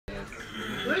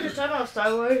talking about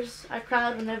Star Wars, I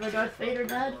cried whenever Darth Vader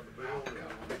died.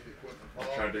 I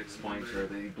tried to explain to her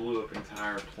that he blew up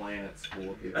entire planets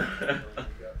full of people.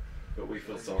 But we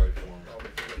feel sorry for him.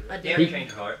 I did.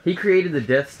 He created the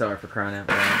Death Star, for crying out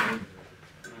loud.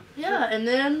 Yeah, and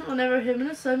then whenever him and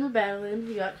his son were battling,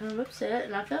 he got kind of upset,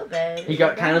 and I felt bad. He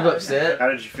got kind of upset? How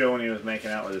did you feel when he was making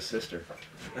out with his sister?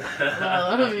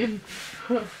 Well, I mean...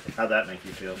 How'd that make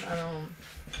you feel? I don't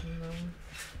know.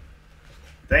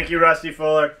 Thank you, Rusty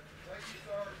Fuller.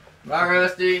 Bye,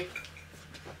 Rusty.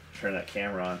 Turn that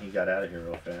camera on. He got out of here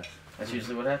real fast. That's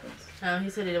usually what happens. He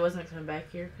said he wasn't coming back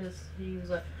here because he was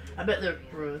like, I bet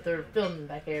they're filming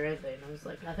back there, aren't they? And I was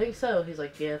like, I think so. He's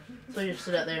like, yeah. So he just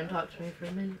stood out there and talked to me for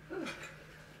a minute.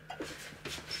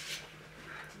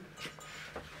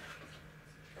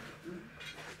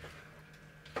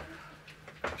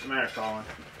 What's the matter, Colin?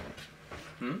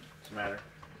 What's the matter?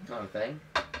 Not a thing.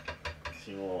 You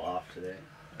seem a little off today.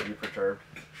 Are you perturbed?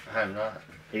 I am not.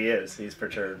 He is. He's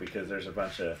perturbed because there's a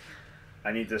bunch of,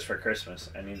 I need this for Christmas.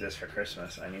 I need this for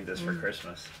Christmas. I need this for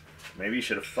Christmas. Maybe you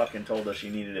should have fucking told us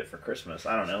you needed it for Christmas.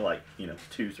 I don't know, like,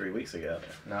 2-3 weeks ago.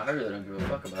 No, I really don't give a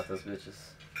fuck about those bitches.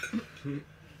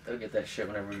 They'll get that shit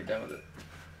whenever you're done with it.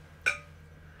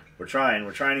 We're trying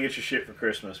to get your shit for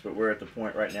Christmas, but we're at the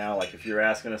point right now, like, if you're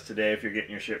asking us today if you're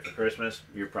getting your shit for Christmas,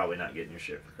 you're probably not getting your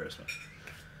shit for Christmas.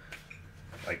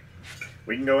 Like,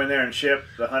 we can go in there and ship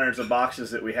the hundreds of boxes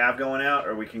that we have going out,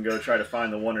 or we can go try to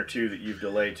find the 1 or 2 that you've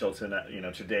delayed till tonight,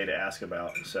 today to ask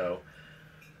about. So,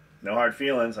 no hard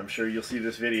feelings. I'm sure you'll see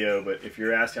this video, but if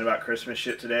you're asking about Christmas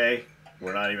shit today,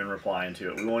 we're not even replying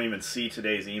to it. We won't even see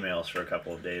today's emails for a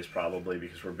couple of days probably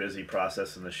because we're busy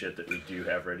processing the shit that we do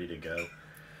have ready to go.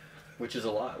 Which is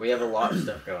a lot. We have a lot of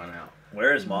stuff going out.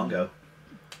 Where is Mongo?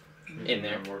 In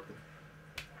there.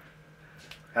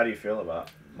 How do you feel about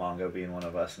Mongo being one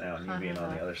of us now and you being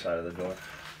on the other side of the door?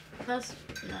 No.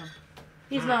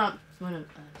 He's not one of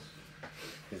us.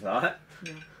 He's not?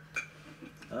 No.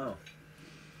 Oh.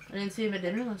 I didn't see him at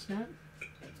dinner last night.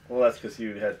 Well, that's because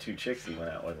you had 2 chicks he went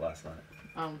out with last night.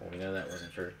 Well, we know that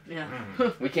wasn't true. Yeah.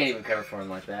 We can't even cover for him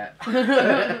like that.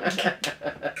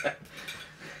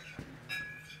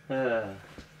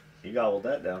 You gobbled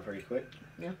that down pretty quick.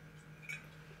 Yeah.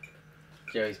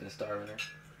 Joey's been starving her.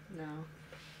 No.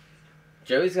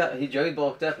 Joey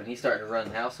bulked up and he's starting to run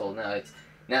the household now.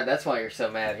 Now that's why you're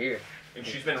so mad here. And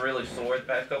she's been really sore the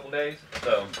past couple days,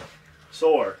 so.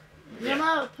 Sore. Yeah,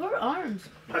 my poor arms.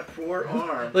 My poor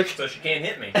arm. Look, so she can't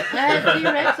hit me. I have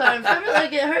T-Rex arms. I feel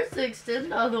like it hurts to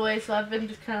extend all the way, so I've been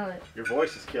just kind of like... Your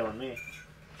voice is killing me.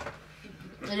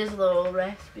 It is a little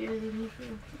raspier than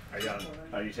usual.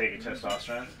 Are you taking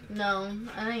testosterone? No,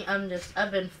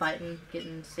 I've been fighting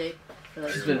getting sick. For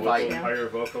like She's been fighting. Are your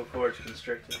vocal cords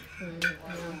constricted? No.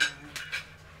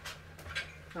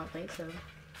 I don't think so.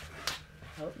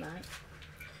 Hope not.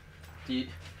 Do you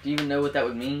even know what that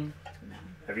would mean? No.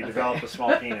 Have you developed a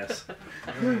small penis?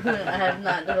 I have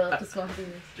not developed a small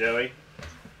penis. Joey?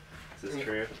 Is this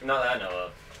true? Not that I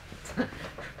know of.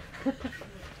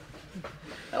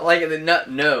 I like it.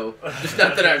 No. Just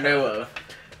not that I know of.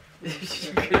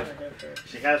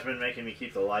 She has been making me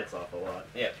keep the lights off a lot.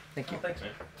 Yeah. Thank you. Oh, thanks,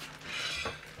 man.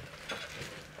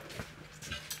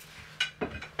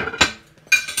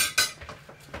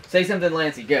 Say something,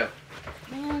 Lancey. Go.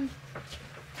 Man.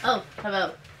 Oh, how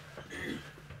about...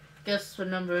 Guess what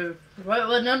number...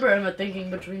 What number am I thinking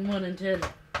between 1 and 10?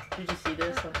 Did you see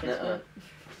this on Facebook?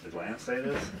 Did Lance say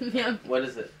this? Yeah. What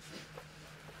is it?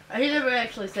 He never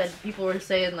actually said, people were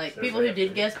saying, like, people who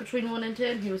did guess between 1 and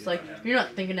 10, he was like, you're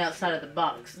not thinking outside of the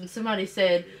box. And somebody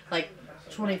said, like,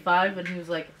 25, and he was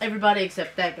like, everybody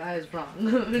except that guy is wrong.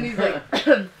 And he's like,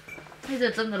 he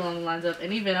said something along the lines of,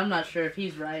 and even I'm not sure if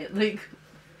he's right. Like,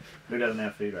 who doesn't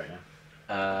have food right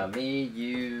now? Me,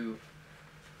 you,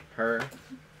 her,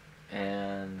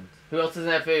 and who else doesn't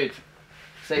have food?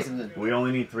 Say something. We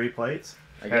only need 3 plates?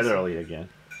 I guess Heather so. will eat again.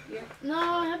 no,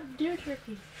 I have deer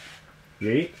turkey.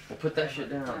 You eat? We'll put that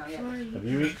shit down. Have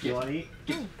you eat? You want to eat?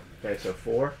 Okay, so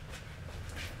 4.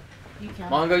 You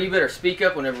count. Mongo, you better speak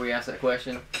up whenever we ask that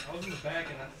question. I was in the back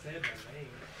and I said my name.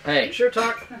 Hey.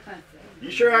 You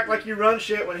sure act like you run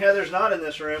shit when Heather's not in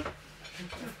this room.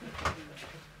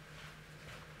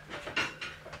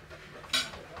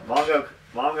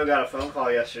 Mongo got a phone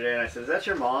call yesterday and I said, is that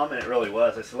your mom? And it really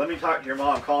was. I said, let me talk to your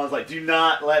mom. Colin's like, do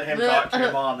not let him talk to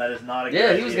your mom. That is not a good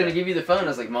idea. Yeah, he was going to give you the phone. I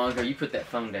was like, Mongo, you put that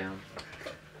phone down.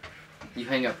 You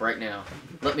hang up right now.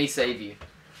 Let me save you.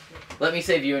 Let me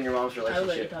save you and your mom's I would let you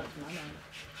relationship. talk to my mom.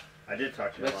 I did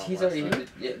talk to your But mom he's last already, night.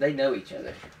 yeah, they know each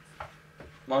other.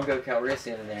 Mongo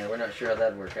Calrissian in there. We're not sure how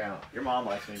that'd work out. Your mom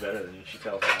likes me better than you. She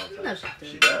tells me all the time. No, she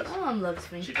She does. does. My mom loves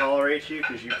me. She tolerates you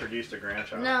because you produced a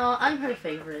grandchild. No, I'm her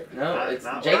favorite. No, Not- it's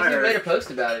not what James I even made a heard.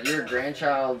 post about it. You're a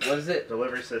grandchild. What is it?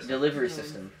 Delivery system. Delivery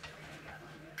system.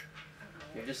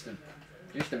 You're just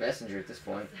a messenger at this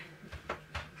point.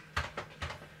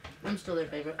 I'm still their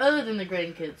favorite. Other than the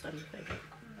grandkids, I'm their favorite.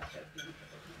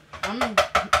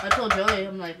 I told Joey,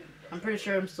 I'm pretty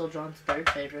sure I'm still John's third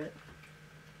favorite.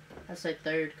 I say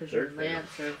third because you're Third favorite.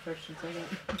 Lance or first and second.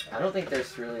 I don't think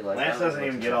there's really like. Lance I don't doesn't know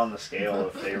even what's- get on the scale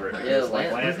of favorite. Yeah, It's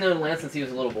like Lance. He's known Lance since he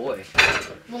was a little boy.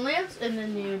 Well, Lance and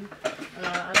then you,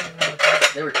 I don't know.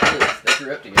 They were kids. They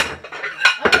grew up together.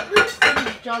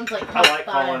 John's like I top like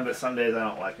five. Colin, but some days I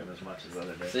don't like him as much as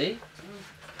other days. See,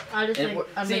 I just And think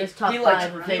I'm see, in his top he likes-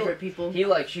 five of favorite people. he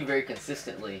likes you very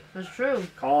consistently. That's true.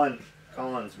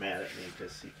 Colin's mad at me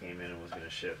because he came in and was going to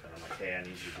ship, and I'm like, hey, I need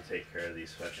you to take care of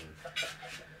these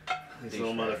these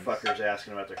little motherfuckers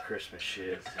asking about their Christmas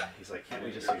shit. He's like, can't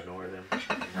we just ignore them? I'm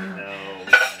like, no,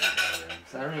 we can't ignore them.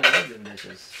 So I don't even love them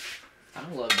bitches. I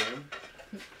don't love them.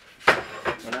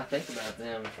 When I think about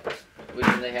them,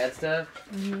 when they had stuff,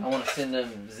 I want to send them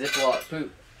Ziploc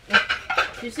poop.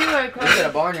 You see where We got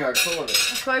a barnyard full of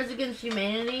it. Cards Against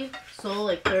Humanity sold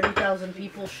like 30,000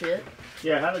 people shit?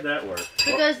 Yeah, how did that work?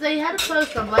 Because they had a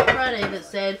post on Black Friday that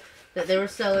said that they were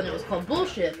selling, it was called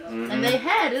bullshit. And they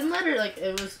had in letter, like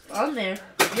it was on there,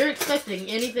 if you're expecting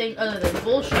anything other than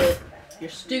bullshit, you're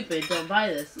stupid, don't buy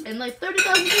this. And like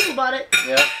 30,000 people bought it,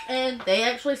 Yep. and they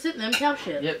actually sent them cow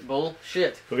shit. Yep.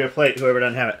 Bullshit. We'll get a plate, whoever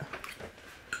doesn't have it.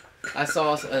 I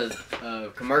saw a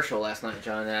commercial last night,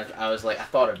 John, and I was like, I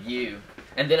thought of you.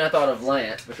 And then I thought of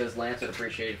Lance, because Lance would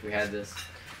appreciate if we had this.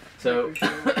 So,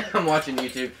 I'm watching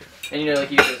YouTube, and you know,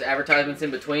 like you get those advertisements in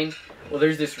between. Well,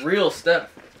 there's this real stuff.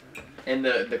 And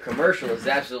the commercial is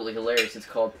absolutely hilarious. It's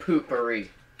called Poopery.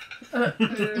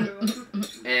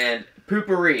 And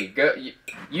Poopery. Go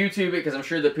YouTube it, because I'm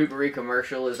sure the Poopery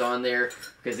commercial is on there,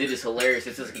 because it is hilarious.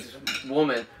 It's this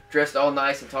woman dressed all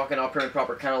nice and talking all prim and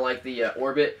proper, kind of like the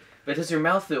Orbit, but does her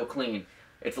mouth feel clean?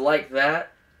 It's like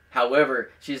that.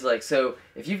 However, she's like, so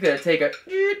if you've got to take a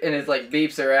and it's like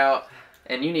beeps her out,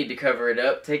 and you need to cover it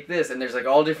up, take this. And there's like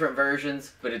all different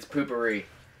versions, but it's Poopery.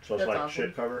 So it's That's like awesome.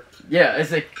 shit cover? Yeah,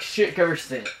 it's like shit cover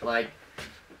scent. Like,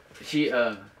 she,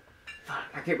 I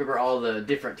can't remember all the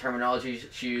different terminologies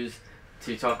she used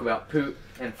to talk about poop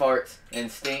and farts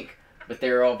and stink, but they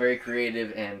were all very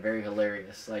creative and very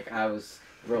hilarious. Like, I was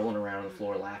rolling around on the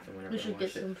floor laughing whenever We I should get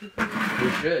watched it. some people.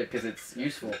 We should, because it's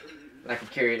useful. I could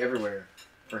carry it everywhere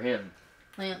for him.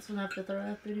 Lance won't have to throw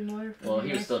up anymore. Well,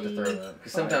 he would still have to throw up.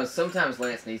 Because sometimes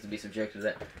Lance needs to be subjected to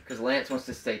that. Because Lance wants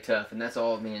to stay tough, and that's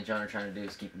all me and John are trying to do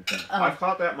is keep him tough. I've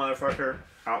caught that motherfucker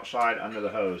outside under the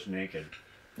hose, naked.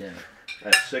 Yeah.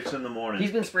 At 6 in the morning.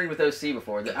 He's been sprayed with OC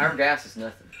before. Our gas is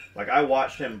nothing. Like, I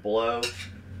watched him blow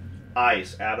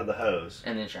ice out of the hose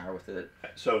And then shower with it.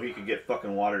 so he could get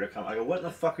fucking water to come. I go, what in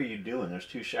the fuck are you doing? There's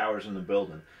 2 showers in the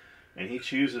building. And he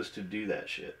chooses to do that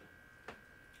shit.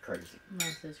 Crazy.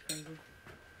 Lance is crazy.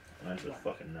 That's just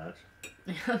fucking nuts.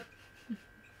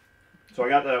 So I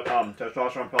got the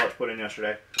testosterone pellets put in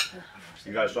yesterday.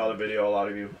 You guys saw the video, a lot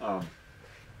of you.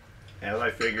 As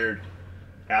I figured,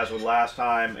 as with last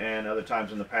time and other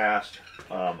times in the past,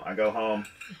 I go home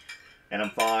and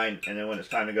I'm fine. And then when it's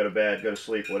time to go to bed, go to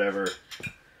sleep, whatever,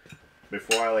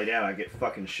 before I lay down, I get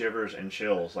fucking shivers and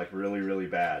chills, like really, really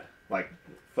bad. Like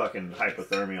fucking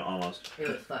hypothermia almost. It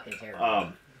was fucking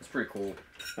terrible. It's pretty cool.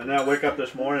 And then I wake up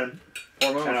this morning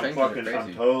Hormonal and I'm changes are fucking, crazy.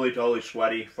 I'm totally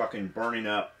sweaty, fucking burning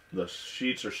up. The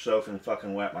sheets are soaking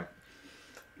fucking wet.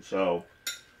 So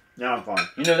now I'm fine.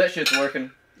 You know that shit's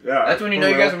working. Yeah, That's when you for know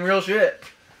you real. got some real shit.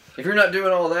 If you're not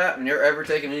doing all that and you're ever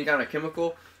taking any kind of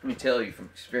chemical, let me tell you from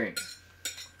experience,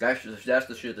 that's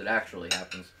the shit that actually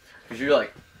happens. Because you're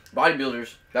like,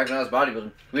 bodybuilders, back when I was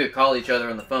bodybuilding, we would call each other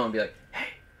on the phone and be like, hey,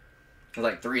 it was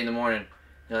like 3 in the morning.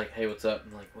 You're like, hey, what's up?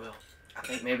 I'm like, well, I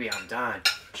think maybe I'm dying.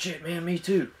 Shit, man, me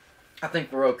too. I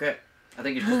think we're okay. I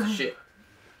think it's just a shit.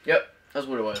 Yep, that's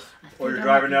what it was. Or you're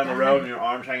driving down the road and your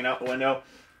arm's hanging out the window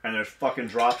and there's fucking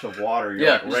drops of water. You're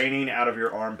Yeah, like just- raining out of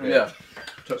your armpit. Yeah.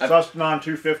 So Sustanon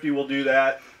 250 will do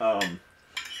that.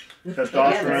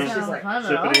 Testosterone, Sounds fun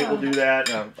at Cypionate all. will do that.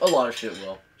 A lot of shit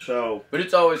will. So But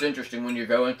it's always interesting when you're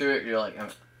going through it. You're like,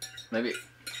 maybe,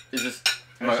 is this,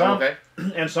 am I Some- okay?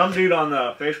 and some dude on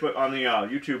the Facebook, on the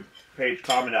YouTube page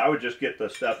commented, I would just get the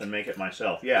stuff and make it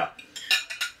myself. Yeah,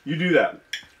 you do that.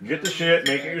 Get the shit,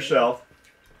 make it yourself.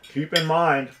 Keep in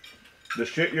mind, the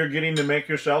shit you're getting to make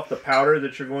yourself, the powder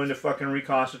that you're going to fucking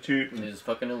reconstitute It and is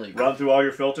fucking illegal. run through all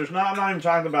your filters. No, I'm not even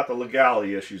talking about the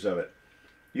legality issues of it.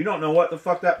 You don't know what the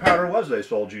fuck that powder was they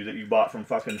sold you that you bought from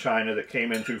fucking China that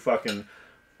came into fucking,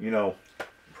 you know,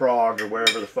 Prague or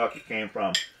wherever the fuck it came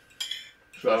from.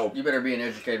 So you better be an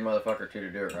educated motherfucker too to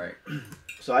do it right.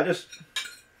 So I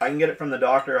can get it from the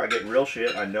doctor. I get real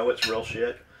shit. I know it's real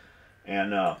shit.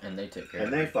 And they take care of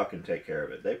it. And they fucking take care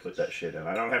of it. They put that shit in.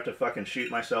 I don't have to fucking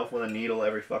shoot myself with a needle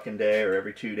every fucking day or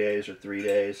every 2 days or 3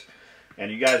 days.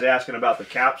 And you guys asking about the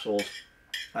capsules,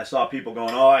 I saw people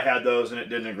going, oh, I had those and it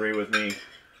didn't agree with me.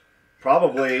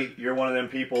 Probably you're one of them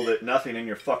people that nothing in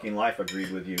your fucking life agreed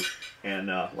with you. And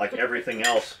like everything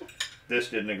else, this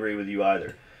didn't agree with you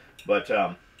either. But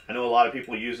I know a lot of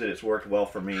people use it. It's worked well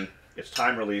for me. It's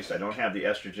time released. I don't have the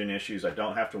estrogen issues. I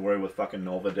don't have to worry with fucking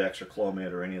Nolvadex or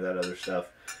Clomid or any of that other stuff.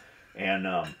 And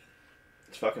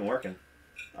it's fucking working.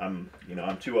 I'm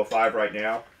 205 right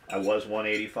now. I was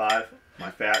 185.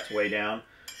 My fat's way down.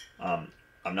 I'm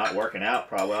not working out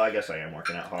probably. Well, I guess I am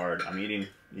working out hard. I'm eating,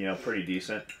 pretty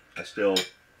decent. I still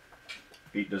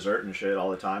eat dessert and shit all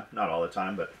the time. Not all the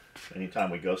time, but anytime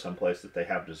we go someplace that they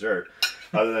have dessert.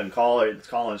 Other than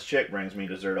Colin's chick brings me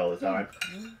dessert all the time.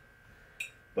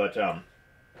 But,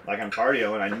 like I'm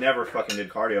cardioing, I never fucking did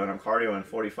cardio, and I'm cardioing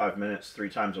 45 minutes 3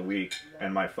 times a week,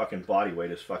 and my fucking body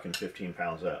weight is fucking 15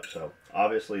 pounds up. So,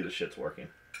 obviously, the shit's working.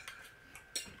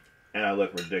 And I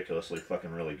look ridiculously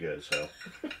fucking really good, so.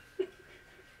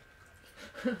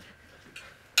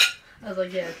 I was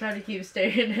like, yeah, try to keep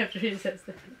staring after he says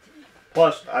that.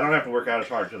 Plus, I don't have to work out as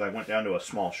hard because I went down to a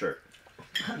small shirt.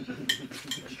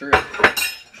 It's true.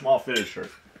 Small fitted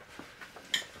shirt.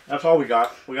 That's all we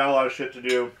got. We got a lot of shit to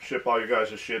do. Ship all you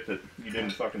guys' shit that you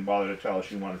didn't fucking bother to tell us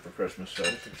you wanted for Christmas. So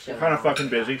we're kind of fucking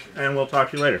busy, and we'll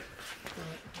talk to you later.